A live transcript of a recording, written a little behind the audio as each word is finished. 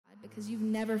because you've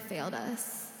never failed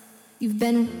us. You've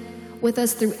been with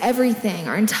us through everything,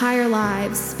 our entire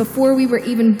lives, before we were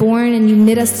even born, and you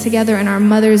knit us together in our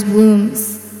mother's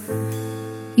wombs.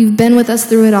 You've been with us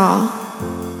through it all.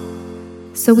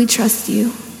 So we trust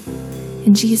you.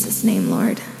 In Jesus' name,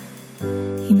 Lord.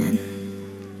 Amen.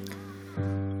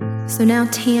 So now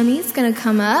Tammy's going to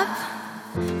come up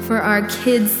for our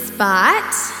kids spot.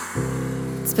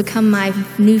 It's become my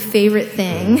new favorite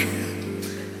thing.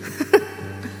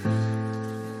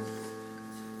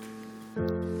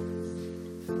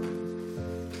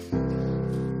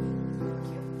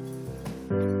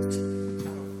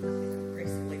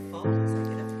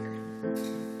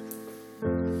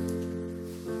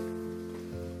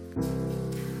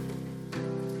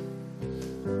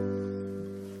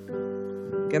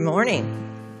 Good morning.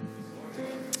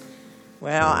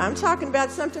 Well, I'm talking about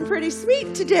something pretty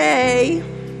sweet today.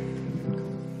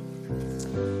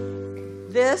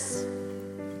 This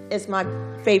is my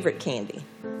favorite candy.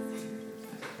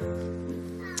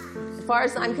 As far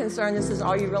as I'm concerned, this is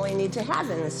all you really need to have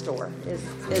in the store, is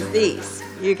these.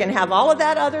 You can have all of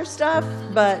that other stuff,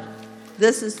 but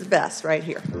this is the best right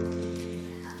here.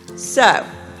 So,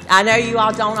 I know you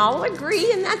all don't all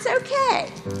agree, and that's okay.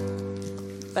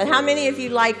 But how many of you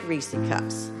like Reese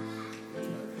Cups?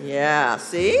 Yeah,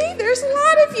 see? There's a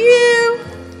lot of you.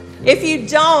 If you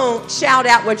don't, shout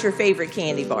out what your favorite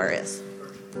candy bar is.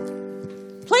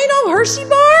 Plain old Hershey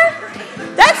bar?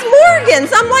 That's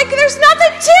Morgan's. I'm like, there's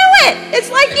nothing to it. It's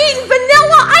like eating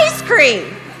vanilla ice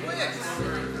cream.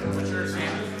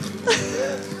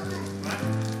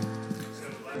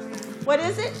 What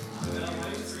is it?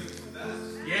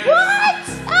 What?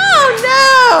 Oh,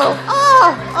 no.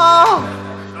 Oh.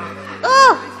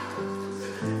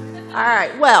 All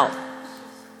right, well,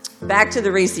 back to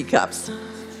the Reese Cups.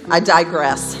 I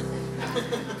digress.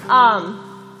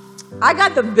 I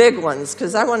got the big ones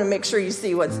because I want to make sure you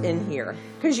see what's in here.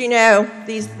 Because, you know,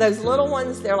 those little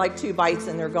ones, they're like 2 bites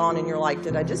and they're gone, and you're like,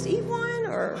 did I just eat one?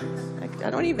 Or I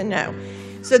don't even know.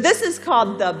 So this is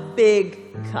called the Big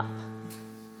Cup.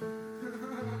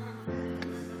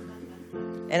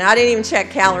 And I didn't even check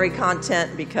calorie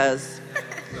content because...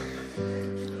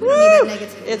 Woo!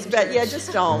 It's bad. Yeah, just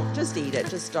eat it.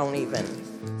 Just don't even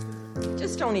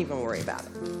worry about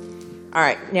it. All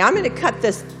right, now I'm going to cut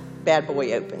this bad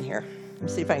boy open here. Let me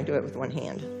see if I can do it with one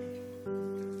hand.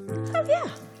 Oh, yeah.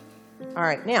 All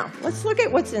right, now let's look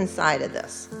at what's inside of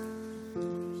this.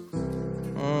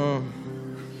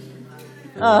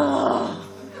 Oh,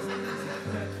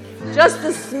 just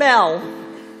the smell.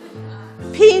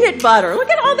 Peanut butter. Look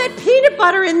at all that peanut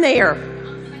butter in there.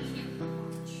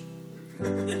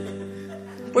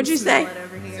 What'd you say?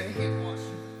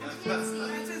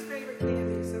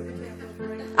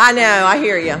 I know, I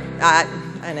hear you.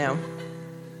 I know.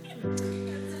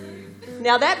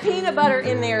 Now that peanut butter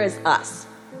in there is us.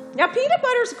 Now peanut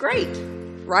butter's great,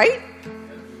 right?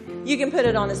 You can put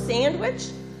it on a sandwich.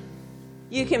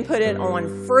 You can put it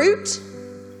on fruit.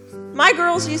 My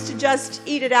girls used to just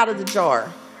eat it out of the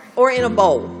jar or in a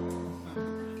bowl.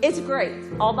 It's great,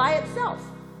 all by itself.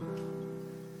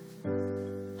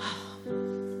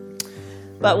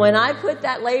 But when I put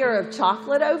that layer of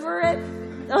chocolate over it,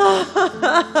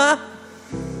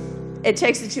 it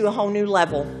takes it to a whole new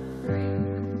level.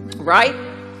 Right?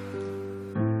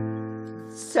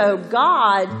 So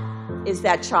God is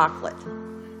that chocolate.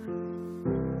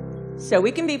 So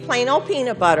we can be plain old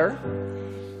peanut butter,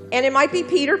 and it might be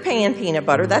Peter Pan peanut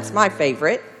butter. That's my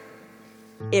favorite.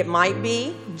 It might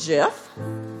be Jif.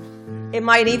 It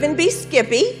might even be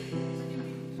Skippy.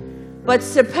 But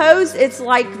suppose it's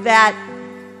like that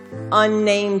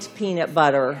unnamed peanut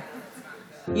butter.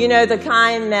 You know, the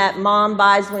kind that mom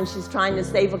buys when she's trying to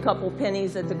save a couple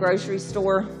pennies at the grocery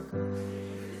store.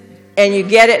 And you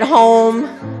get it home,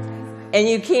 and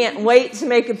you can't wait to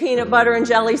make a peanut butter and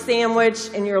jelly sandwich,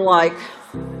 and you're like,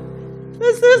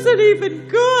 this isn't even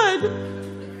good.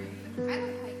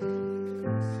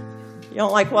 You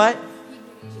don't like what?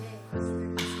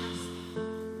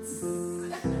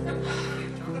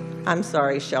 I'm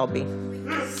sorry, Shelby.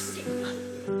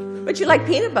 But you like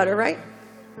peanut butter, right?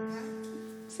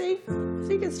 See? So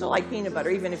you can still like peanut butter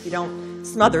even if you don't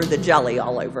smother the jelly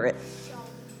all over it.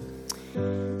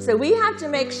 So we have to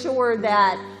make sure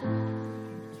that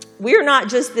we're not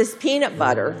just this peanut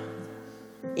butter,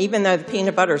 even though the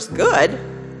peanut butter's good.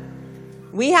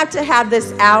 We have to have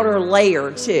this outer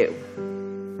layer too.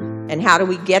 And how do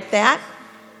we get that?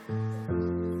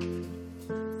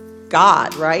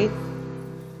 God, right?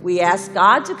 We ask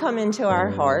God to come into our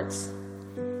hearts,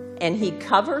 and He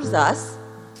covers us,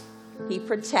 He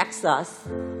protects us,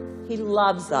 He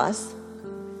loves us,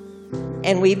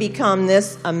 and we become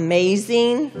this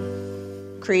amazing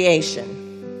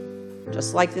creation,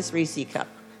 just like this Reese cup.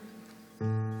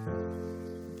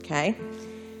 Okay?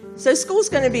 So school's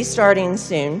going to be starting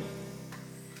soon,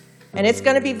 and it's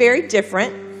going to be very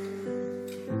different.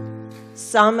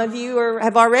 Some of you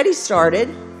have already started.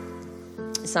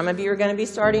 Some of you are going to be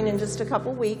starting in just a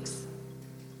couple weeks.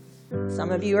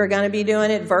 Some of you are going to be doing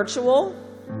it virtual,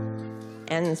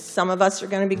 and some of us are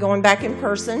going to be going back in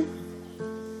person.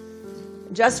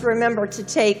 Just remember to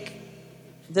take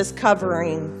this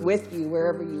covering with you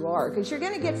wherever you are, because you're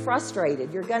going to get frustrated.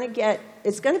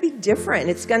 It's going to be different.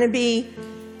 It's going to be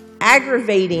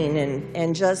aggravating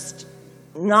and just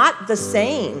not the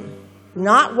same,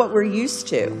 not what we're used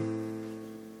to.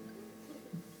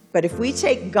 But if we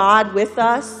take God with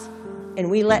us and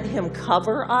we let him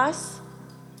cover us,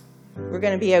 we're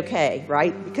going to be okay,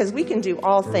 right? Because we can do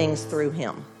all things through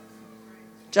him.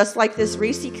 Just like this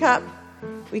Reese cup,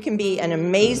 we can be an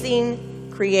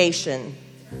amazing creation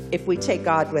if we take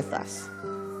God with us.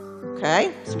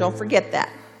 Okay? So don't forget that.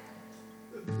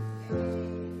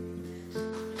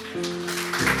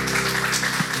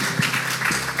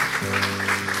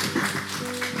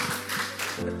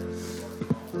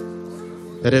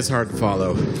 That is hard to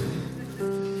follow.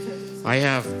 I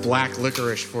have black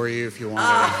licorice for you if you want it.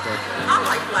 I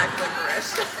like black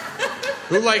licorice.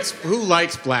 Who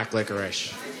likes black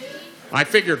licorice? I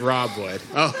figured Rob would.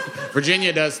 Oh,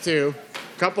 Virginia does too.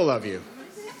 A couple of you.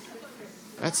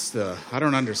 I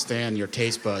don't understand your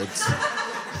taste buds.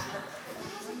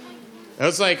 That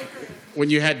was like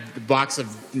when you had a box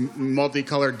of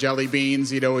multicolored jelly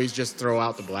beans, you'd always just throw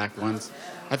out the black ones.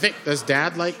 Does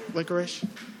Dad like licorice?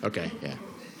 Okay, yeah.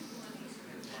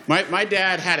 My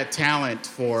dad had a talent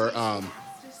for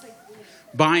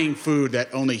buying food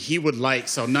that only he would like,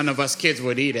 so none of us kids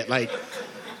would eat it. Like,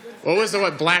 what was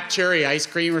black cherry ice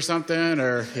cream or something?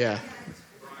 Or, yeah.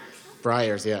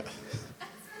 Breyers, yeah.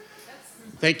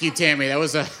 Thank you, Tammy. That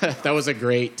was a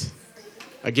great,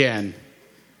 again,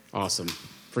 awesome.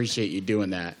 Appreciate you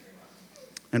doing that.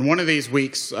 And one of these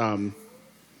weeks, we're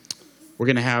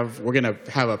gonna have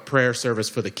a prayer service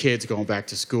for the kids going back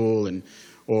to school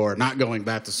or not going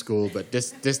back to school, but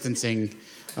distancing.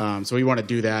 So we want to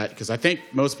do that because I think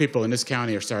most people in this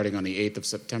county are starting on the 8th of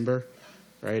September,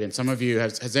 right? And some of you,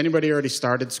 has anybody already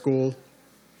started school?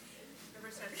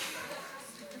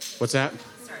 What's that?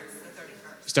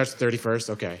 Starts the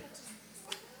 31st. Okay.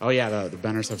 Oh yeah, the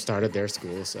Benners have started their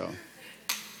school. So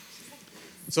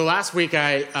last week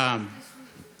I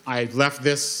left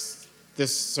this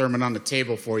sermon on the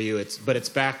table for you. But it's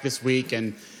back this week,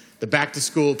 and the Back to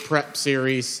School Prep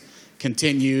series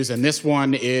continues, and this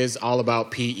one is all about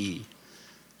PE.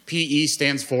 PE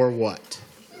stands for what?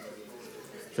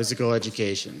 Physical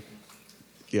education.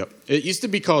 Yep. It used to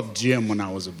be called gym when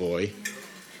I was a boy.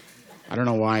 I don't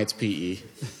know why it's PE.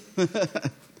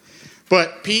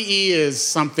 But PE is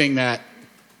something that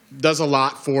does a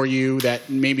lot for you that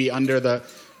maybe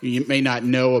you may not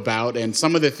know about. And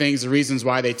some of the reasons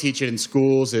why they teach it in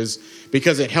schools is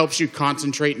because it helps you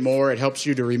concentrate more. It helps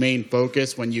you to remain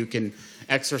focused when you can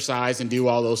exercise and do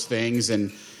all those things.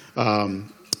 And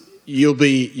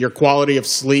your quality of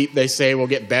sleep, they say, will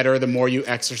get better the more you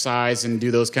exercise and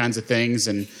do those kinds of things.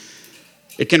 And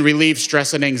it can relieve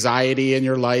stress and anxiety in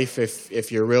your life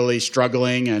if you're really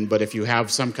struggling. But if you have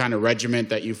some kind of regimen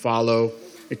that you follow,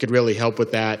 it could really help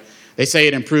with that. They say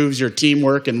it improves your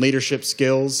teamwork and leadership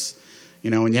skills.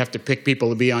 When you have to pick people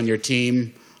to be on your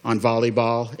team on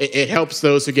volleyball. It helps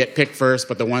those who get picked first,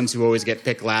 but the ones who always get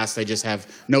picked last, they just have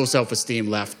no self-esteem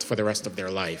left for the rest of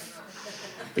their life.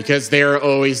 Because they're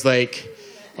always like,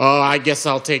 oh, I guess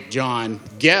I'll take John.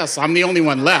 Guess, I'm the only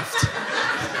one left.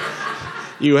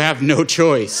 You have no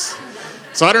choice.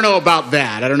 So I don't know about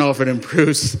that. I don't know if it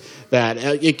improves that.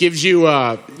 It gives you,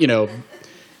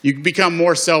 you become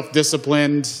more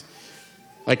self-disciplined.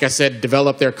 Like I said,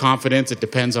 develop their confidence. It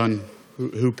depends on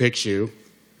who picks you.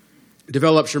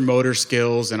 Develops your motor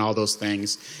skills and all those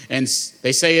things. And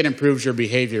they say it improves your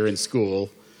behavior in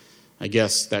school. I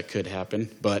guess that could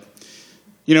happen. But,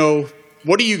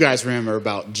 what do you guys remember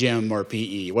about gym or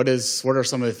PE? What are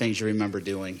some of the things you remember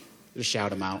doing? Just shout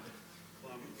them out.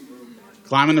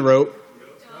 Climbing the rope.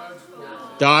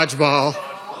 Dodgeball.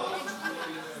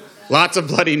 Lots of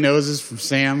bloody noses from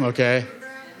Sam, okay.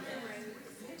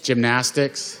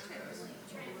 Gymnastics.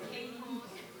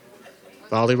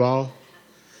 Volleyball.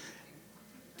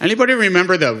 Anybody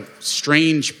remember the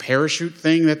strange parachute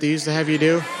thing that they used to have you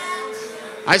do?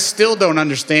 I still don't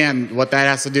understand what that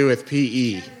has to do with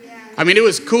PE. I mean, it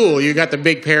was cool. You got the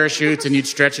big parachutes and you'd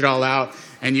stretch it all out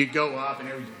and you'd go up and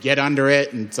it would get under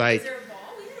it and it's like...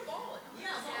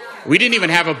 We didn't even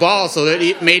have a ball, so that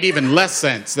it made even less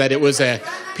sense that it was a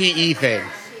PE thing.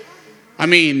 I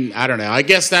mean, I don't know. I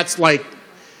guess that's like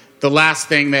the last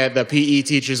thing that the PE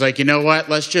teacher's like, you know what?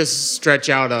 Let's just stretch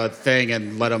out a thing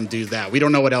and let them do that. We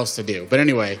don't know what else to do. But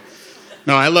anyway,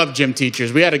 no, I love gym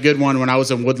teachers. We had a good one when I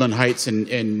was in Woodland Heights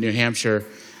in New Hampshire,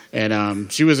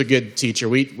 and she was a good teacher.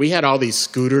 We had all these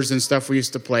scooters and stuff we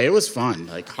used to play. It was fun,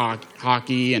 like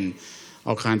hockey and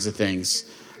all kinds of things.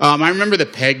 I remember the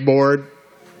pegboard.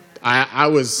 I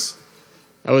was,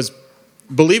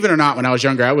 believe it or not, when I was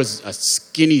younger, I was a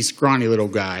skinny, scrawny little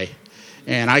guy,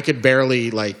 and I could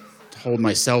barely hold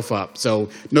myself up. So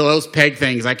those peg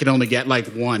things, I could only get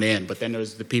one in. But then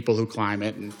there's the people who climb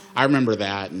it, and I remember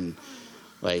that, and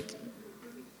it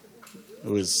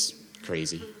was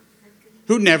crazy.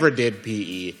 Who never did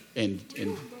PE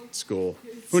in school?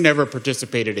 Who never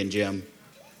participated in gym?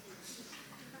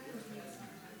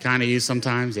 Kind of you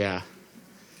sometimes, yeah.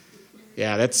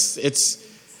 Yeah, it's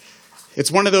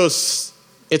one of those,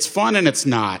 it's fun and it's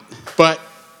not. But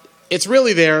it's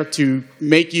really there to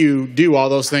make you do all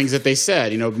those things that they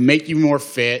said, make you more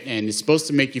fit, and it's supposed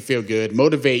to make you feel good,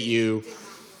 motivate you.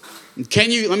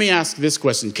 Let me ask this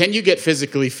question. Can you get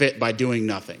physically fit by doing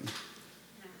nothing?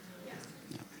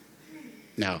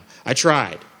 No. I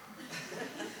tried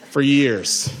for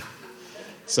years.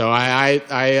 So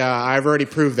I've already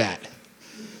proved that.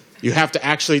 You have to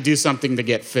actually do something to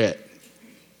get fit.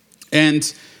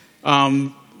 And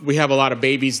we have a lot of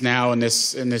babies now in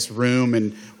this room,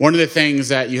 and one of the things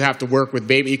that you have to work with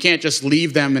baby, you can't just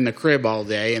leave them in the crib all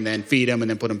day and then feed them and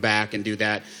then put them back and do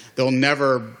that. They'll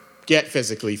never get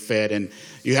physically fit, and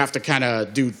you have to kind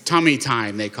of do tummy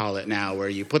time, they call it now, where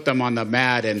you put them on the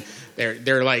mat and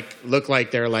they're look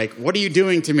like they're like, what are you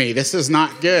doing to me? This is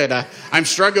not good. I'm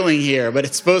struggling here, but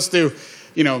it's supposed to,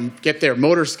 get their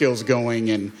motor skills going,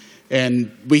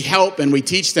 and we help and we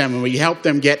teach them and we help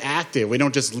them get active. We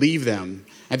don't just leave them.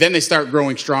 And then they start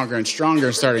growing stronger and stronger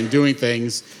and starting doing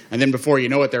things. And then before you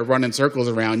know it, they're running circles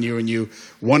around you and you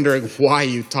wondering why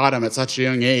you taught them at such a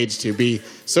young age to be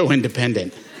so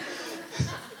independent.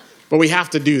 But we have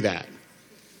to do that.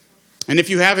 And if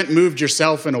you haven't moved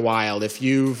yourself in a while, if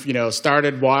you've,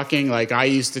 started walking like I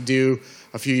used to do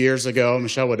a few years ago,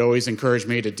 Michelle would always encourage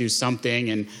me to do something.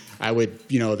 And I would,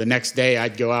 the next day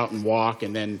I'd go out and walk,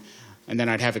 and then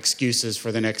I'd have excuses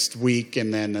for the next week,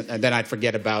 and then I'd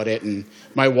forget about it. And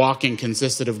my walking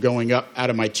consisted of going up out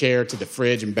of my chair to the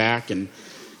fridge and back, and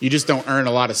you just don't earn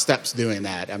a lot of steps doing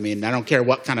that. I mean, I don't care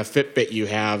what kind of Fitbit you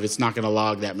have, it's not going to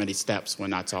log that many steps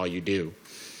when that's all you do.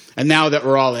 And now that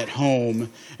we're all at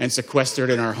home and sequestered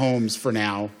in our homes for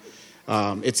now,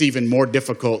 it's even more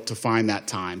difficult to find that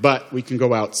time. But we can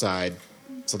go outside,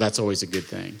 so that's always a good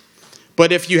thing.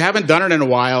 But if you haven't done it in a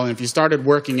while, and if you started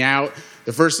working out,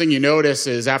 the first thing you notice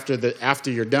is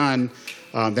after you're done,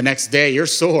 the next day you're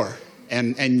sore,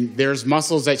 and there's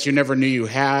muscles that you never knew you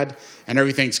had, and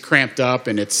everything's cramped up,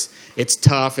 and it's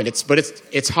tough, and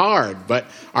it's hard. But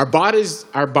our bodies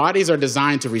are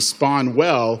designed to respond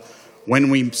well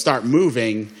when we start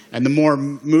moving, and the more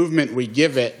movement we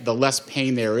give it, the less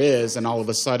pain there is, and all of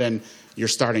a sudden you're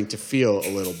starting to feel a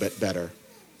little bit better.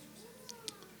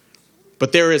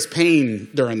 But there is pain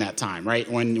during that time, right?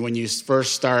 When you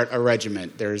first start a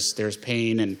regimen, there's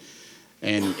pain, and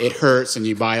it hurts, and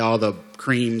you buy all the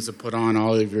creams to put on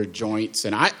all of your joints.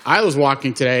 And I was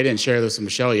walking today, I didn't share this with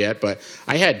Michelle yet, but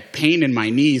I had pain in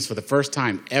my knees for the first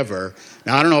time ever.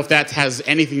 Now, I don't know if that has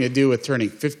anything to do with turning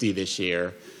 50 this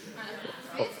year,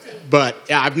 but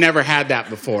yeah, I've never had that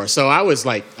before. So I was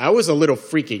a little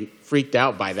freaked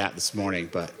out by that this morning,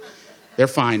 but they're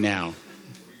fine now.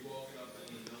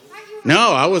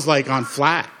 No, I was on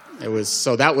flat.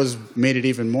 Made it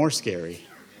even more scary.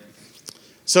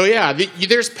 So yeah,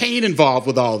 there's pain involved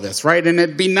with all this, right? And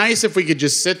it'd be nice if we could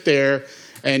just sit there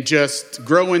and just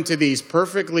grow into these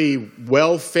perfectly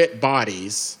well-fit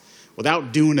bodies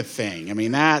without doing a thing. I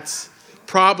mean, that's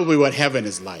probably what heaven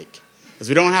is like. Because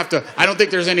we don't have to, I don't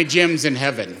think there's any gyms in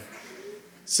heaven.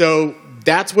 So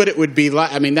that's what it would be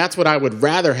like. I mean, that's what I would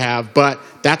rather have, but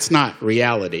that's not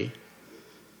reality.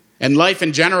 And life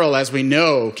in general, as we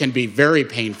know, can be very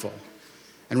painful.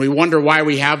 And we wonder why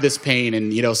we have this pain.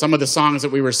 And, some of the songs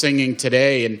that we were singing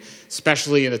today, and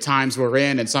especially in the times we're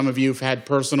in, and some of you have had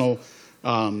personal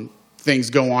things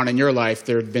go on in your life.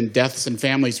 There have been deaths in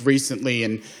families recently,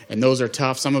 and those are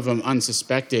tough, some of them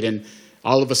unsuspected. And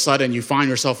all of a sudden, you find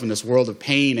yourself in this world of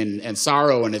pain and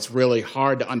sorrow, and it's really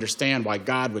hard to understand why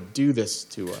God would do this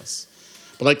to us.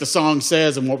 But like the song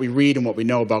says, and what we read and what we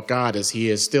know about God is He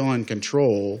is still in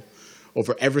control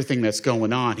over everything that's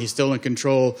going on. He's still in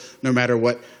control no matter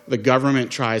what the government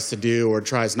tries to do or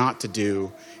tries not to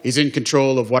do. He's in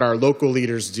control of what our local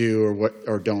leaders do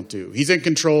or don't do. He's in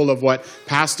control of what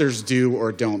pastors do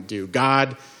or don't do.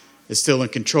 God is still in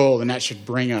control, and that should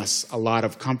bring us a lot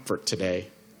of comfort today.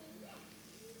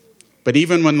 But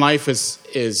even when life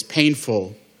is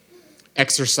painful,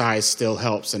 exercise still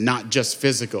helps, and not just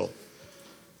physical.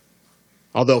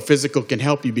 Although physical can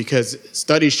help you, because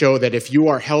studies show that if you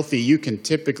are healthy, you can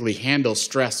typically handle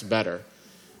stress better.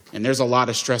 And there's a lot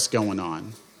of stress going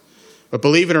on. But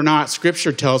believe it or not,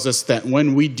 Scripture tells us that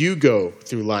when we do go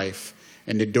through life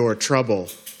and endure trouble,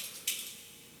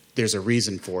 there's a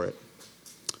reason for it.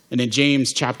 And in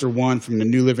James chapter 1 from the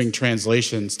New Living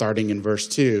Translation, starting in verse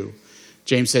 2,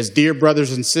 James says, "Dear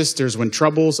brothers and sisters, when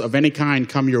troubles of any kind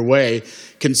come your way,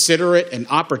 consider it an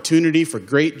opportunity for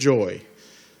great joy."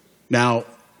 Now,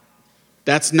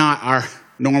 that's not our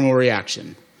normal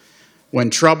reaction. When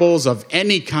troubles of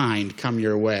any kind come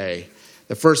your way,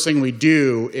 the first thing we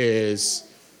do is,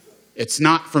 it's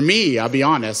not for me, I'll be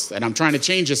honest, and I'm trying to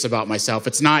change this about myself.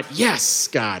 It's not, yes,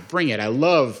 God, bring it. I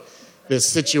love this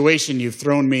situation you've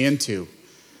thrown me into.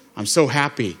 I'm so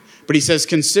happy. But he says,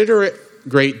 consider it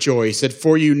great joy. He said,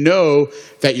 for you know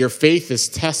that your faith is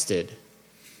tested.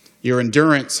 Your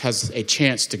endurance has a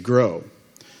chance to grow.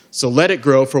 So let it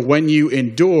grow, for when your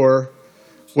endurance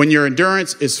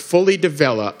is fully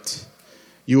developed,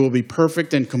 you will be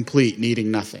perfect and complete,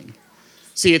 needing nothing.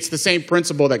 See, it's the same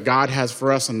principle that God has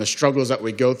for us in the struggles that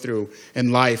we go through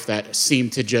in life that seem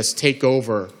to just take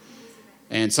over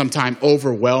and sometimes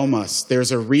overwhelm us.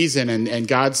 There's a reason, and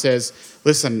God says,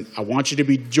 listen, I want you to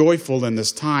be joyful in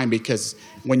this time, because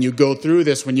when you go through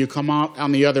this, when you come out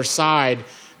on the other side,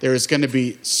 there is going to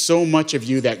be so much of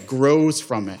you that grows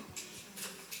from it.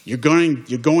 You're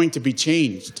going to be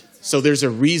changed. So there's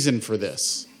a reason for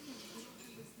this.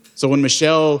 So when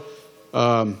Michelle,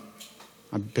 I'm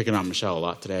picking on Michelle a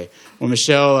lot today. When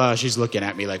Michelle, she's looking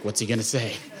at me like, what's he going to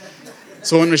say?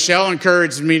 So when Michelle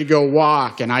encouraged me to go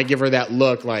walk, and I give her that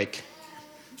look like,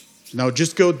 no,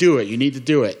 just go do it. You need to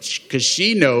do it. Because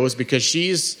she knows, because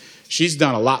she's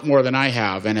done a lot more than I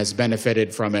have and has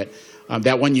benefited from it,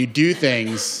 that when you do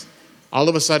things, all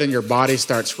of a sudden your body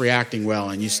starts reacting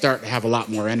well and you start to have a lot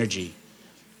more energy.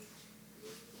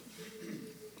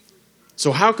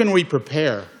 So how can we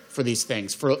prepare for these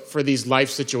things, for these life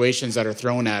situations that are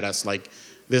thrown at us, like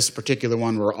this particular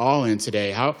one we're all in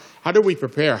today? How do we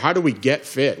prepare? How do we get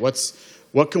fit?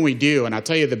 What can we do? And I'll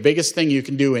tell you, the biggest thing you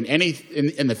can do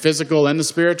in the physical and the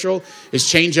spiritual is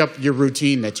change up your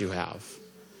routine that you have.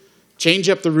 Change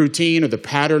up the routine or the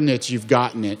pattern that you've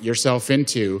gotten yourself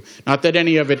into. Not that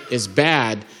any of it is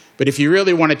bad, but if you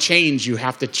really want to change, you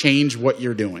have to change what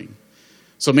you're doing.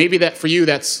 So maybe that for you,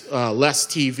 that's less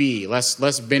TV,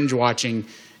 less binge watching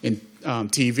in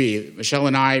TV. Michelle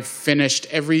and I finished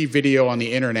every video on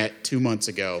the internet 2 months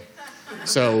ago.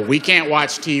 So we can't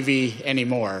watch TV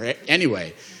anymore.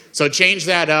 Anyway, so change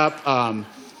that up.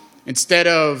 Instead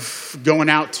of going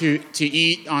out to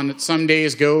eat on some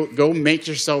days, go make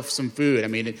yourself some food. I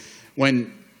mean,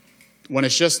 when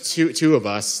it's just two of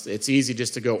us, it's easy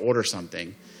just to go order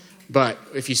something. But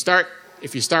if you start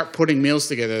putting meals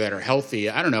together that are healthy,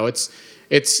 I don't know, it's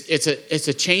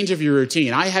a change of your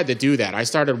routine. I had to do that. I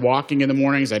started walking in the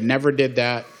mornings. I never did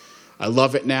that. I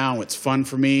love it now. It's fun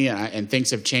for me, and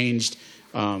things have changed,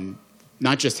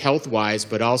 not just health-wise,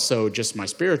 but also just my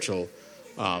spiritual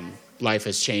life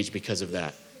has changed because of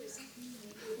that.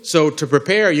 So to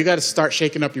prepare, you got to start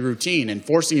shaking up your routine and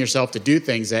forcing yourself to do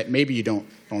things that maybe you don't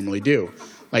normally do,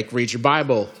 like read your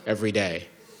Bible every day.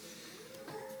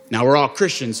 Now, we're all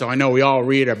Christians, so I know we all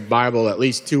read our Bible at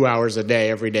least 2 hours a day,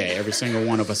 every single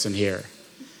one of us in here.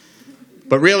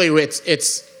 But really,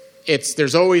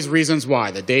 there's always reasons why.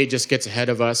 The day just gets ahead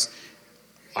of us.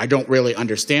 I don't really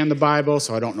understand the Bible,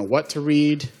 so I don't know what to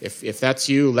read. If that's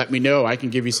you, let me know. I can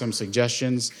give you some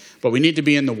suggestions. But we need to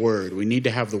be in the Word. We need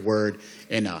to have the Word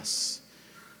in us.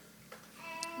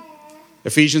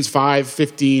 Ephesians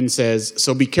 5:15 says,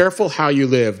 so be careful how you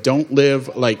live. Don't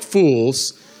live like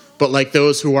fools, but like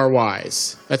those who are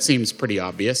wise. That seems pretty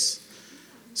obvious.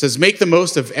 It says, make the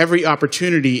most of every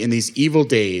opportunity in these evil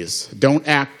days. Don't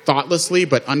act thoughtlessly,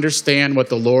 but understand what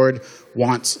the Lord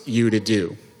wants you to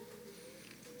do.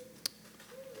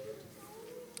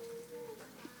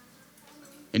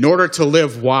 In order to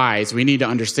live wise, we need to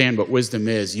understand what wisdom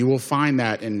is. You will find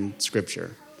that in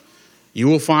Scripture. You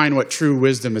will find what true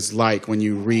wisdom is like when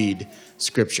you read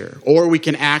Scripture. Or we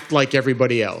can act like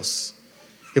everybody else.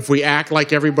 If we act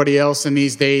like everybody else in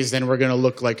these days, then we're going to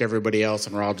look like everybody else,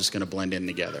 and we're all just going to blend in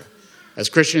together. As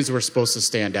Christians, we're supposed to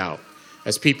stand out.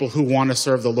 as people who want to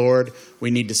serve the Lord,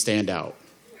 we need to stand out.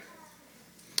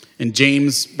 In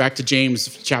James, back to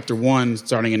James chapter 1,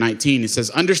 starting in 19, it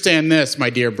says, "Understand this, my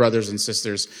dear brothers and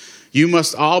sisters. You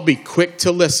must all be quick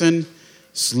to listen,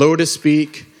 slow to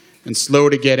speak, and slow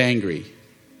to get angry."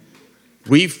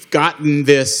 We've gotten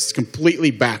this completely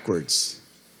backwards,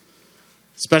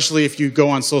 especially if you go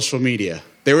on social media.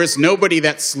 There is nobody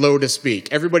that's slow to speak.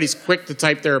 Everybody's quick to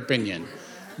type their opinion.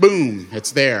 Boom,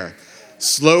 it's there.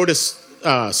 Slow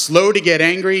to get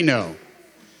angry? No.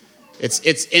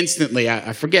 It's instantly.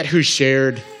 I forget who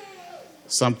shared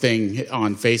something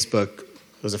on Facebook.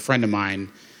 It was a friend of mine.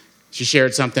 She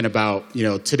shared something about,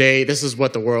 today, this is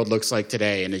what the world looks like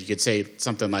today. And you could say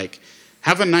something like,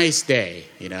 "Have a nice day,"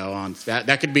 on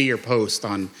that could be your post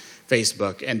on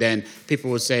Facebook. And then people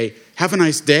would say, "Have a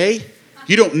nice day?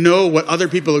 You don't know what other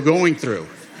people are going through.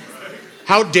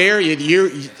 How dare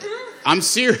you? I'm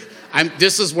serious.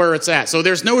 This is where it's at." So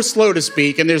there's no slow to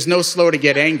speak and there's no slow to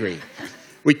get angry.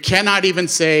 We cannot even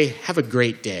say, "Have a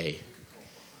great day."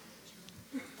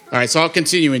 All right, so I'll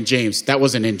continue in James. That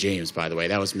wasn't in James, by the way.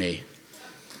 That was me.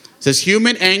 It says,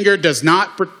 "Human anger does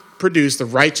not produce the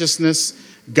righteousness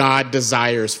God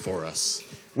desires for us."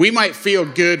 We might feel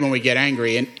good when we get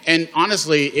angry. And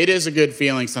honestly, it is a good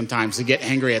feeling sometimes to get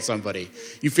angry at somebody.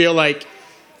 You feel like,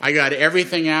 I got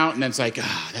everything out, and then it's like,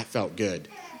 that felt good.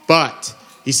 But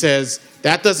he says,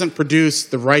 that doesn't produce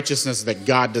the righteousness that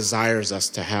God desires us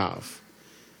to have.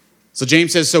 So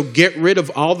James says, "So get rid of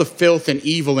all the filth and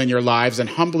evil in your lives and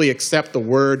humbly accept the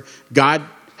word God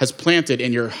has planted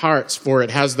in your hearts, for it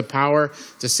has the power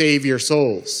to save your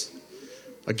souls."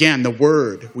 Again, the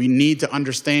word. We need to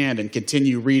understand and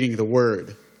continue reading the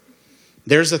word.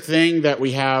 There's a thing that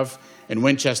we have in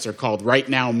Winchester called Right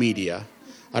Now Media.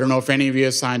 I don't know if any of you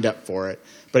have signed up for it,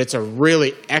 but it's a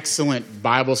really excellent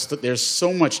Bible. There's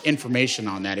so much information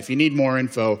on that. If you need more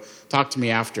info, talk to me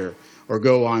after or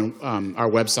go on our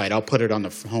website. I'll put it on the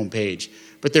homepage.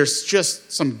 But there's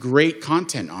just some great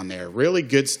content on there, really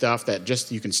good stuff that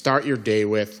just you can start your day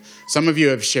with. Some of you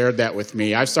have shared that with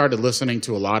me. I've started listening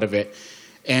to a lot of it.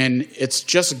 And it's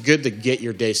just good to get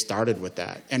your day started with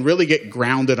that and really get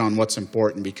grounded on what's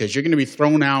important, because you're going to be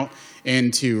thrown out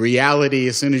into reality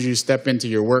as soon as you step into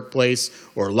your workplace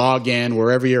or log in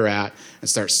wherever you're at and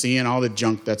start seeing all the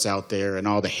junk that's out there and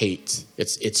all the hate.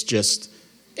 It's just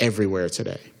everywhere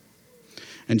today.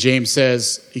 And James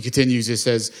says, he continues, he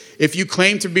says, "If you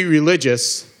claim to be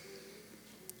religious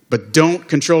but don't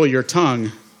control your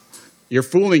tongue, you're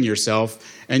fooling yourself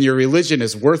and your religion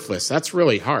is worthless." That's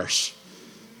really harsh.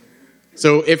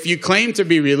 So if you claim to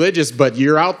be religious, but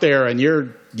you're out there and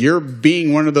you're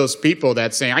being one of those people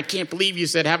that's saying, "I can't believe you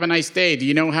said have a nice day. Do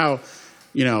you know how,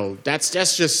 that's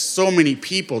just so many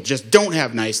people just don't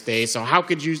have nice days. So how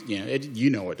could you, you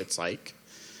know what it's like."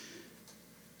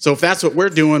 So if that's what we're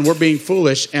doing, we're being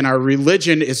foolish, and our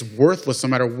religion is worthless no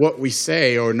matter what we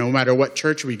say or no matter what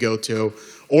church we go to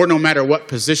or no matter what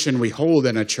position we hold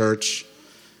in a church.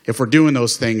 If we're doing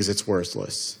those things, it's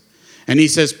worthless. And he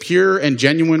says pure and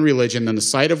genuine religion in the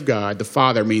sight of God, the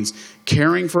Father, means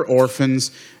caring for orphans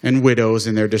and widows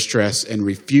in their distress and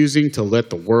refusing to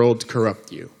let the world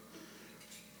corrupt you.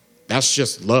 That's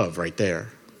just love right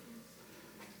there.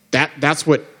 That's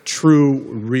what true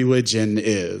religion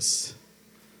is.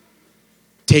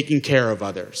 Taking care of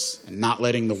others and not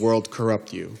letting the world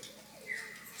corrupt you.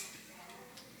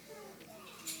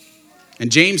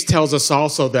 And James tells us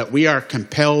also that we are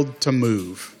compelled to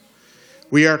move.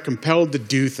 We are compelled to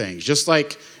do things. Just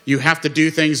like you have to do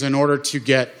things in order to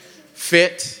get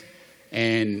fit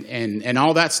and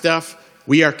all that stuff,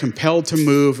 we are compelled to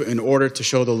move in order to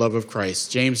show the love of Christ.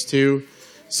 James 2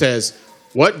 says,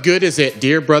 "What good is it,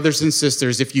 dear brothers and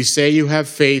sisters, if you say you have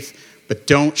faith, but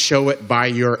don't show it by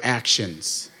your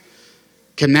actions?"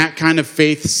 Can that kind of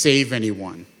faith save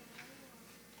anyone?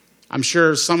 I'm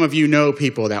sure some of you know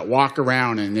people that walk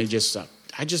around and they just,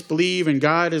 "I just believe and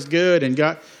God is good and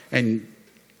God," and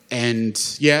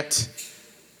yet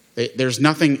there's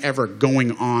nothing ever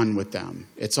going on with them.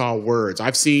 It's all words.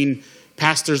 I've seen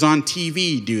pastors on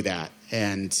TV do that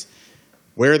and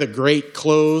wear the great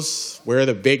clothes, wear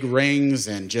the big rings,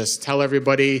 and just tell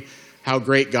everybody how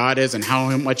great God is and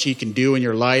how much he can do in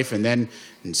your life, and then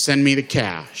send me the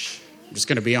cash. I'm just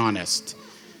going to be honest.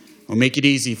 We'll make it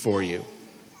easy for you.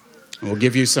 We'll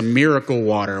give you some miracle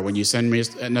water when you send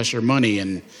us your money.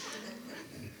 And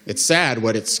it's sad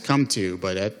what it's come to,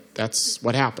 but that's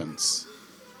what happens.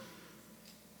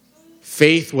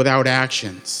 Faith without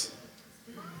actions.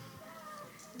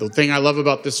 The thing I love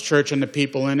about this church and the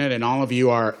people in it, and all of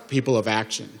you are people of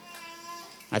action.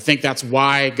 I think that's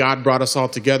why God brought us all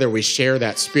together. We share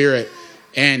that spirit.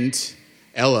 And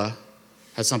Ella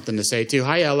has something to say too.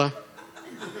 Hi, Ella.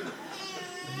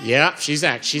 Yeah, she's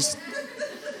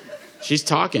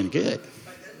talking. Good.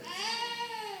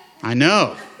 I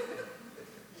know.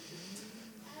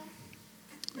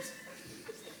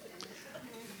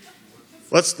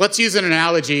 Let's use an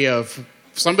analogy of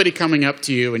somebody coming up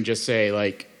to you and just say,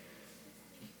 like,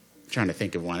 I'm trying to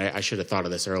think of one. I should have thought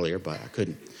of this earlier, but I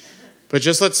couldn't. But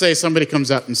just let's say somebody comes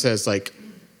up and says, like,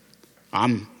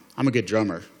 I'm a good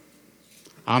drummer.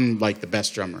 I'm like the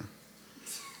best drummer.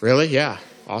 Really? Yeah.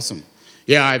 Awesome.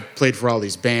 Yeah, I've played for all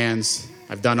these bands.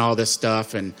 I've done all this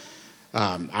stuff, and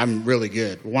I'm really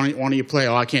good. Why don't you play?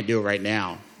 Oh, I can't do it right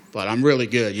now, but I'm really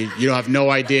good. You don't have no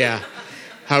idea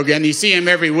how good. And you see him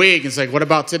every week. It's like, what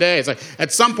about today? It's like,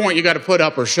 at some point, you got to put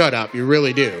up or shut up. You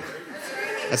really do.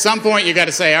 At some point, you got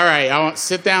to say, all right, I want to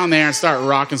sit down there and start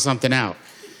rocking something out.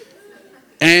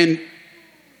 And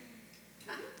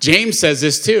James says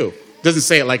this too. Doesn't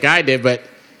say it like I did, but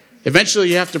eventually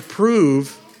you have to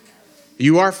prove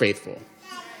you are faithful.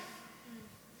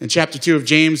 In chapter 2 of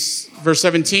James, verse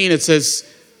 17, it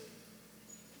says,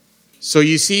 so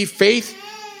you see, faith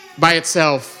by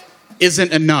itself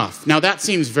isn't enough. Now that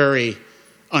seems very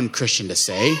unchristian to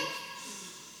say.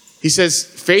 He says,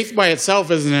 faith by itself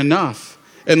isn't enough.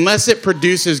 Unless it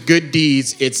produces good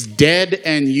deeds, it's dead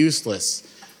and useless.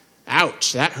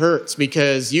 Ouch, that hurts,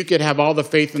 because you could have all the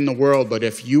faith in the world, but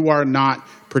if you are not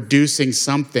producing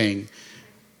something,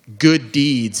 good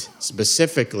deeds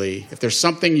specifically, if there's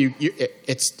something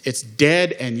it's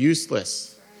dead and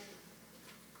useless.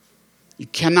 You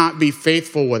cannot be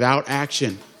faithful without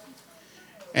action.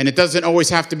 And it doesn't always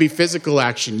have to be physical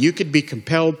action. You could be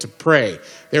compelled to pray.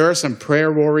 There are some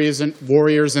prayer warriors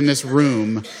in this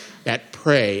room that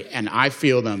pray, and I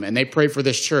feel them, and they pray for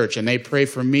this church, and they pray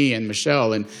for me and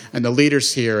Michelle and the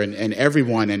leaders here and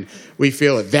everyone, and we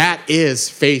feel it. That is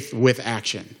faith with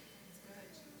action.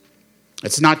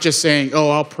 It's not just saying, oh,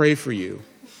 I'll pray for you.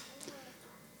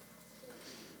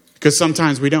 Because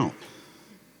sometimes we don't.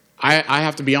 I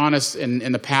have to be honest,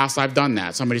 in the past, I've done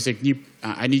that. Somebody said,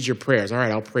 I need your prayers. All right,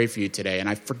 I'll pray for you today. And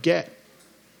I forget.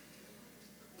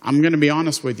 I'm going to be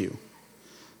honest with you.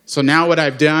 So now what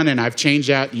I've done, and I've changed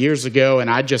that years ago, and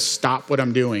I just stop what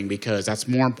I'm doing because that's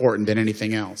more important than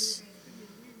anything else.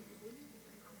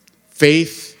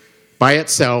 Faith by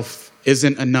itself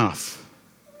isn't enough.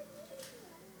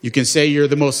 You can say you're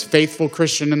the most faithful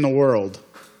Christian in the world,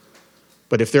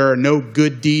 but if there are no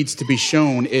good deeds to be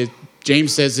shown,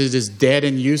 James says it is dead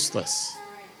and useless.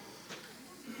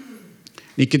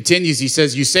 He continues, he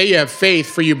says, you say you have faith,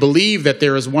 for you believe that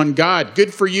there is one God.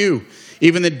 Good for you.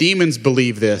 Even the demons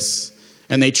believe this,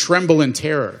 and they tremble in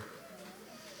terror.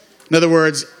 In other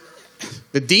words,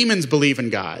 the demons believe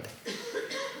in God.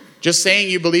 Just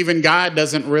saying you believe in God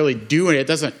doesn't really do it. It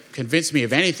doesn't convince me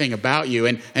of anything about you.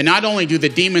 And not only do the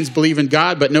demons believe in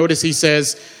God, but notice he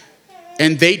says,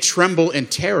 and they tremble in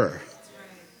terror.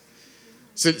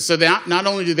 So not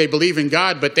only do they believe in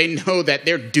God, but they know that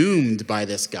they're doomed by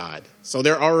this God. So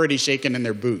they're already shaking in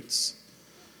their boots.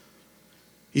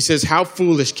 He says, how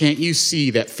foolish, can't you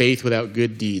see that faith without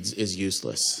good deeds is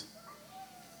useless?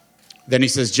 Then he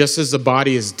says, just as the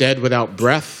body is dead without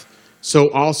breath,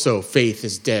 so also faith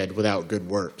is dead without good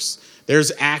works.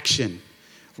 There's action.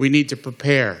 We need to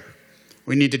prepare.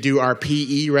 We need to do our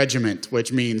PE regiment,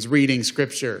 which means reading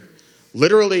scripture.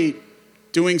 Literally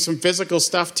doing some physical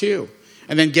stuff too.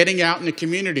 And then getting out in the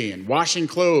community and washing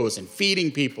clothes and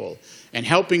feeding people and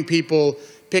helping people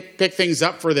pick things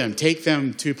up for them, take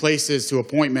them to places, to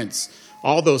appointments,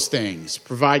 all those things,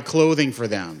 provide clothing for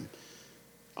them.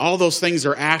 All those things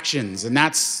are actions, and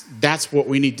that's what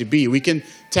we need to be. We can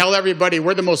tell everybody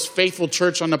we're the most faithful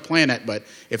church on the planet, but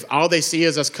if all they see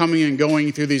is us coming and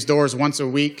going through these doors once a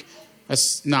week,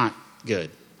 that's not good.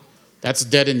 That's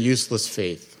dead and useless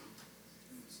faith.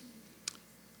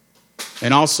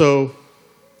 And also,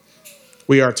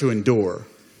 we are to endure.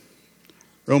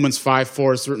 Romans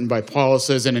 5:4 is written by Paul. It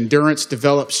says, and endurance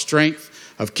develops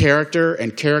strength of character,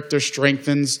 and character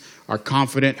strengthens our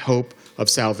confident hope of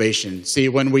salvation. See,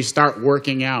 when we start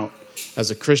working out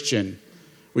as a Christian,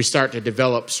 we start to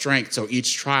develop strength. So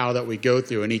each trial that we go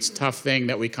through and each tough thing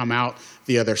that we come out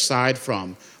the other side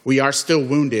from, we are still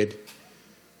wounded.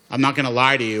 I'm not going to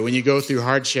lie to you. When you go through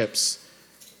hardships,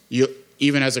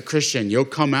 even as a Christian, you'll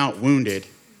come out wounded.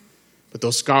 But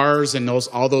those scars and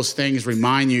all those things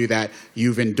remind you that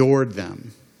you've endured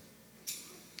them.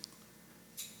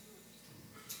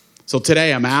 So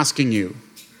today I'm asking you,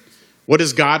 what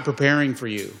is God preparing for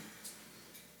you?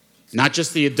 Not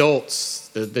just the adults,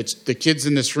 the kids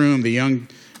in this room, the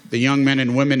young men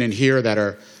and women in here that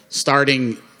are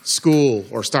starting school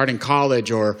or starting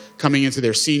college or coming into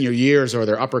their senior years or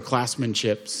their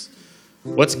upperclassmanships.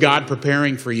 What's God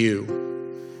preparing for you?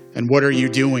 And what are you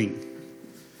doing?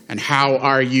 And how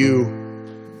are you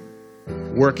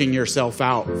working yourself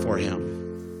out for him?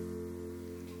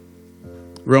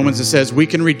 Romans, it says, we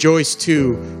can rejoice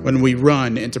too when we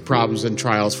run into problems and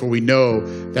trials, for we know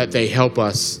that they help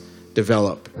us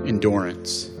develop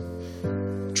endurance.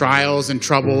 Trials and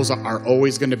troubles are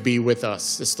always going to be with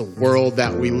us. It's the world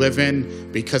that we live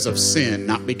in because of sin,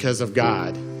 not because of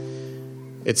God.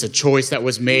 It's a choice that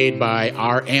was made by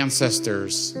our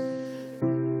ancestors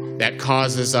that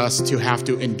causes us to have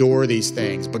to endure these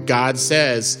things. But God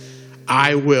says,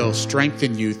 I will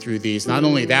strengthen you through these. Not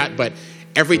only that, but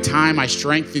every time I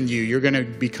strengthen you, you're going to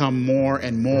become more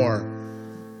and more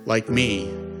like me.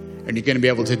 And you're going to be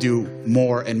able to do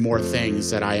more and more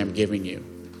things that I am giving you.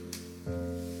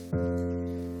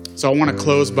 So I want to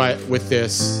close with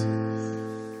this.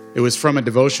 It was from a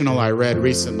devotional I read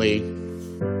recently.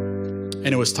 And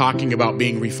it was talking about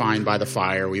being refined by the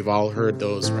fire. We've all heard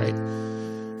those, right?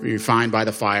 We're refined by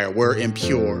the fire. We're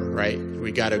impure, right?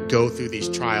 We got to go through these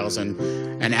trials. And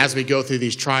as we go through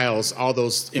these trials, all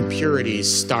those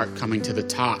impurities start coming to the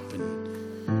top.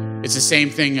 And it's the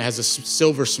same thing as a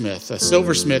silversmith. A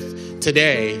silversmith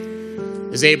today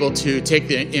is able to take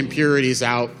the impurities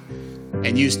out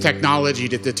and use technology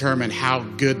to determine how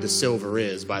good the silver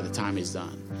is by the time he's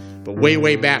done. But way,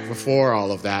 way back before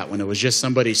all of that, when it was just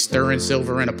somebody stirring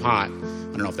silver in a pot, I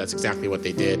don't know if that's exactly what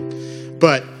they did,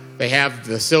 but they have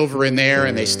the silver in there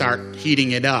and they start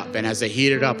heating it up. And as they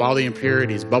heat it up, all the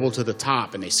impurities bubble to the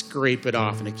top and they scrape it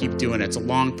off and they keep doing it. It's a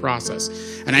long process.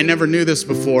 And I never knew this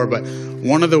before, but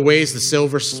one of the ways the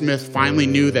silversmith finally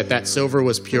knew that silver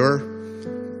was pure,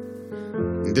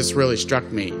 and this really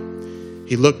struck me,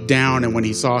 he looked down and when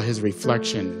he saw his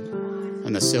reflection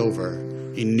in the silver,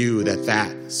 he knew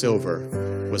that silver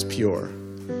was pure.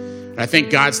 And I think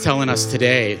God's telling us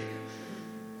today,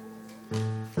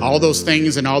 all those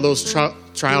things and all those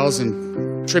trials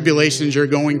and tribulations you're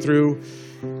going through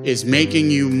is making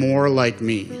you more like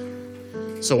me.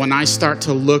 So when I start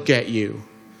to look at you,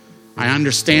 I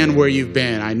understand where you've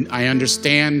been. I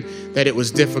understand that it was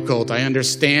difficult. I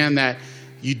understand that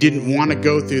you didn't want to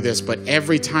go through this, but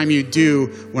every time you do,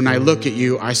 when I look at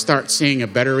you, I start seeing a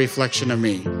better reflection of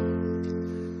me.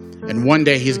 And one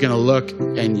day he's going to look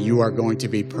and you are going to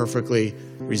be perfectly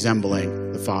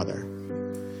resembling the Father.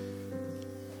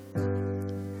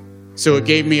 So it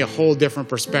gave me a whole different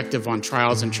perspective on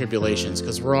trials and tribulations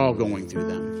because we're all going through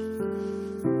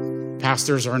them.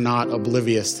 Pastors are not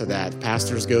oblivious to that.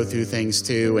 Pastors go through things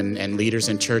too, and leaders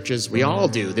in churches. We all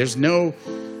do.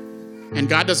 And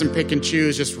God doesn't pick and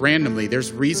choose just randomly.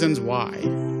 There's reasons why.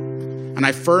 And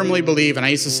I firmly believe, and I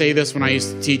used to say this when I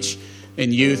used to teach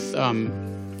in youth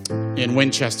in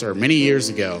Winchester many years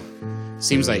ago.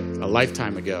 Seems like a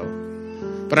lifetime ago.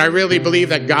 But I really believe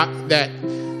that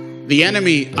the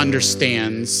enemy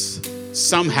understands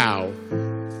somehow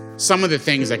some of the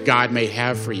things that God may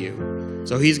have for you.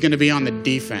 So he's going to be on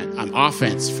the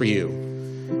offense for you.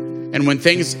 And when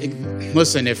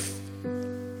listen,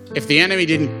 if the enemy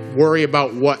didn't worry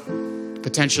about what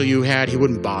potential you had, he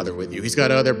wouldn't bother with you. He's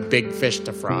got other big fish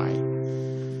to fry.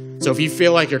 So if you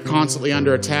feel like you're constantly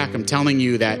under attack, I'm telling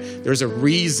you that there's a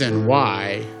reason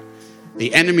why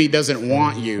the enemy doesn't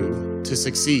want you to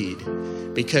succeed,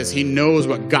 because he knows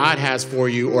what God has for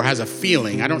you, or has a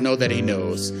feeling. I don't know that he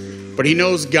knows, but he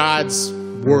knows God's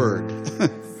word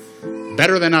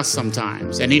better than us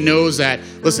sometimes. And he knows that,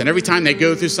 listen, every time they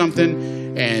go through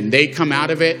something and they come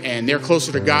out of it and they're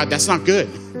closer to God, that's not good.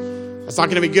 That's not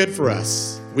going to be good for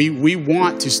us. We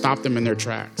want to stop them in their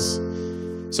tracks.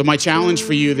 So my challenge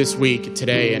for you this week,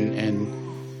 today, and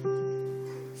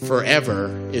forever,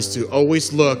 is to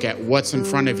always look at what's in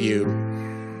front of you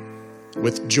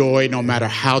with joy, no matter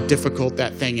how difficult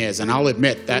that thing is. And I'll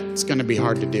admit that's going to be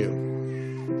hard to do.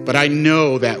 But I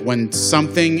know that when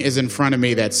something is in front of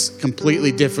me that's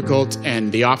completely difficult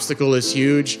and the obstacle is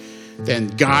huge, then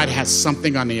God has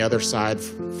something on the other side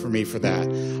for me for that.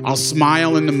 I'll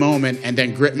smile in the moment and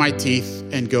then grit my teeth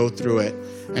and go through it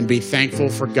and be thankful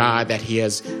for God that he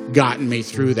has gotten me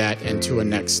through that and to a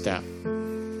next step.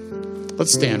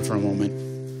 Let's stand for a moment.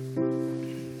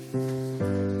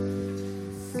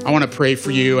 I want to pray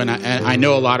for you, and I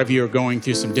know a lot of you are going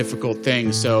through some difficult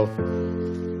things, so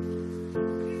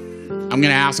I'm going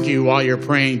to ask you while you're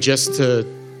praying just to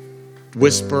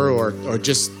whisper or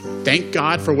just thank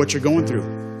God for what you're going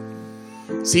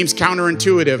through. Seems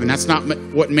counterintuitive, and that's not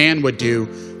what man would do,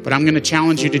 but I'm going to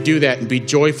challenge you to do that and be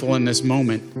joyful in this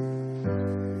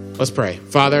moment. Let's pray.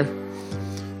 Father,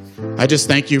 I just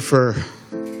thank you for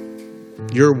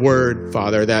your word,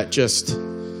 Father, that just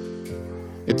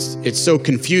it's so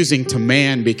confusing to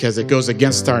man because it goes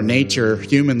against our nature,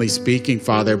 humanly speaking,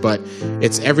 Father, but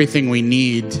it's everything we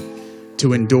need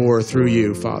to endure through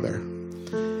you, Father.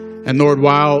 And Lord,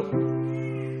 while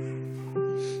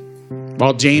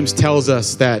James tells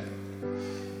us that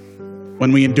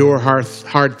when we endure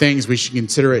hard things, we should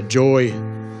consider it joy,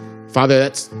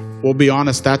 Father, I'll be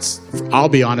honest,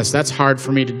 that's hard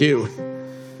for me to do.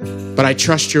 But I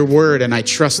trust your word, and I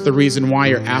trust the reason why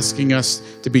you're asking us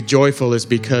to be joyful is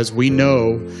because we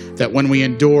know that when we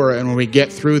endure and when we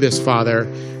get through this, Father,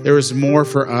 there is more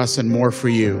for us and more for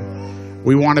you.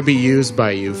 We want to be used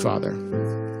by you, Father.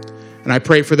 And I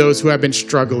pray for those who have been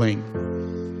struggling.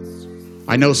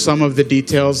 I know some of the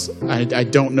details. I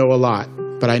don't know a lot,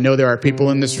 but I know there are people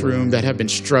in this room that have been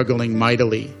struggling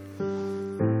mightily.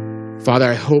 Father,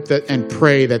 I hope that and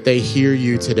pray that they hear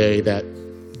you today, that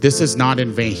this is not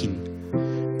in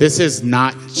vain. This is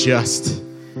not just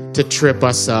to trip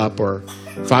us up, or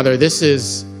Father, this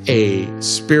is a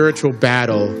spiritual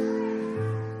battle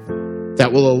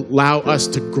that will allow us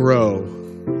to grow,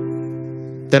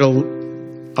 that'll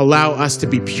allow us to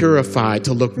be purified,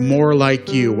 to look more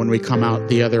like you when we come out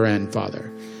the other end,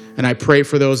 Father. And I pray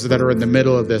for those that are in the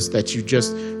middle of this, that you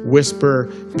just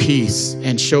whisper peace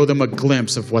and show them a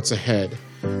glimpse of what's ahead,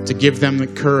 to give them the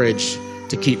courage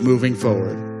to keep moving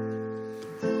forward.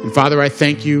 And Father, I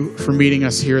thank you for meeting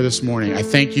us here this morning. I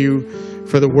thank you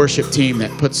for the worship team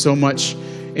that put so much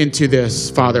into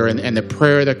this, Father, and the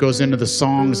prayer that goes into the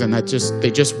songs, and they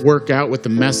just work out with the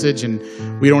message, and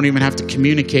we don't even have to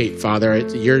communicate, Father.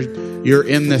 You're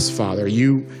in this, Father.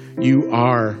 You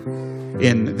are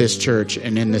in this church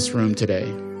and in this room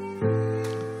today.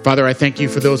 Father, I thank you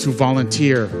for those who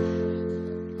volunteer.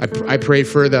 I pray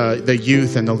for the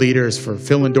youth and the leaders, for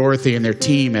Phil and Dorothy and their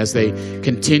team as they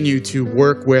continue to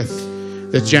work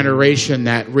with the generation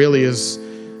that really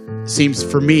seems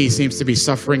to be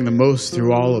suffering the most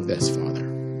through all of this, Father.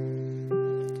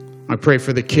 I pray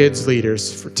for the kids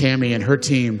leaders, for Tammy and her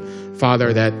team,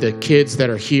 Father, that the kids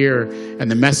that are here and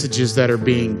the messages that are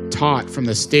being taught from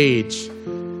the stage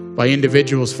by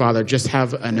individuals, Father, just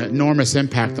have an enormous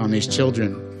impact on these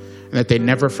children, and that they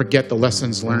never forget the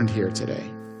lessons learned here today.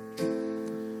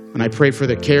 And I pray for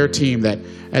the care team that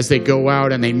as they go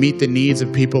out and they meet the needs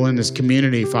of people in this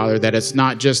community, Father, that it's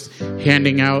not just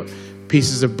handing out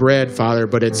pieces of bread, Father,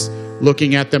 but it's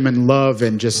looking at them in love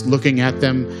and just looking at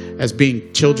them as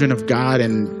being children of God,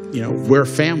 and, we're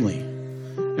family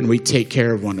and we take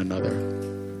care of one another.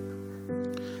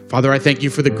 Father, I thank you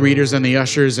for the greeters and the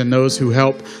ushers and those who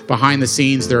help behind the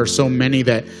scenes. There are so many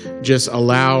that just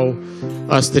allow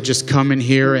us to just come in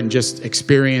here and just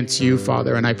experience you,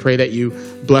 Father. And I pray that you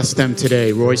bless them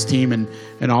today, Roy's team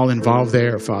and all involved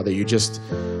there, Father. You just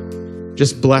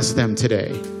bless them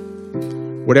today.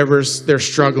 Whatever they're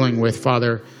struggling with,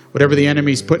 Father, whatever the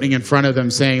enemy's putting in front of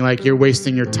them, saying like, you're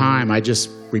wasting your time, I just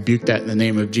rebuke that in the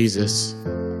name of Jesus.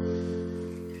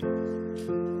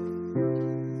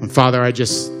 And Father,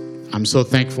 I'm so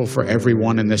thankful for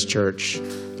everyone in this church,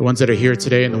 the ones that are here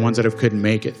today and the ones that couldn't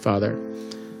make it, Father.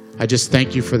 I just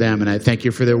thank you for them, and I thank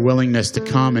you for their willingness to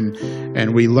come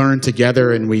and we learn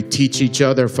together and we teach each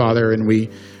other, Father, and we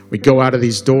go out of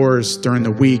these doors during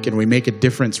the week and we make a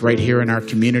difference right here in our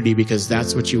community, because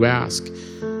that's what you ask.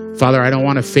 Father, I don't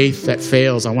want a faith that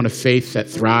fails. I want a faith that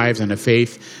thrives, and a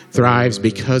faith thrives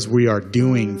because we are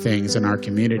doing things in our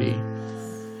community.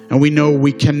 And we know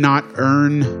we cannot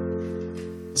earn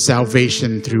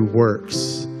salvation through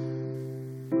works,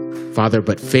 Father,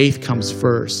 but faith comes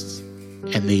first,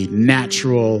 and the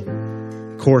natural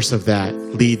course of that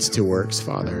leads to works,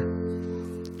 Father.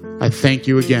 I thank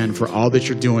you again for all that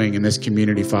you're doing in this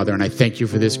community, Father, and I thank you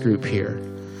for this group here.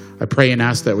 I pray and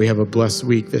ask that we have a blessed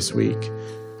week this week.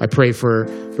 I pray for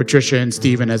Patricia and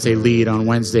Stephen as they lead on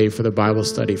Wednesday for the Bible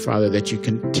study, Father, that you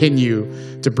continue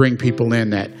to bring people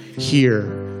in that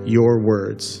hear your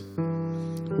words.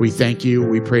 We thank you,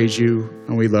 we praise you,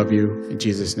 and we love you. In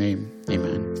Jesus' name,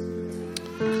 amen.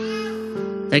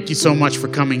 Thank you so much for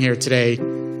coming here today.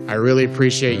 I really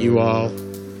appreciate you all.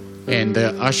 And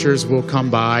the ushers will come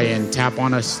by and tap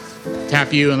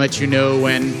you and let you know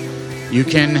when you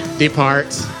can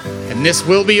depart. And this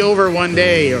will be over one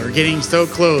day, or getting so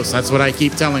close. That's what I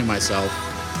keep telling myself.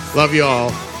 Love you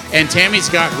all. And Tammy's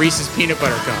got Reese's peanut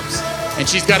butter cups, and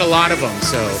she's got a lot of them,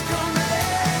 so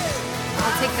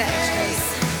I'll take that extra.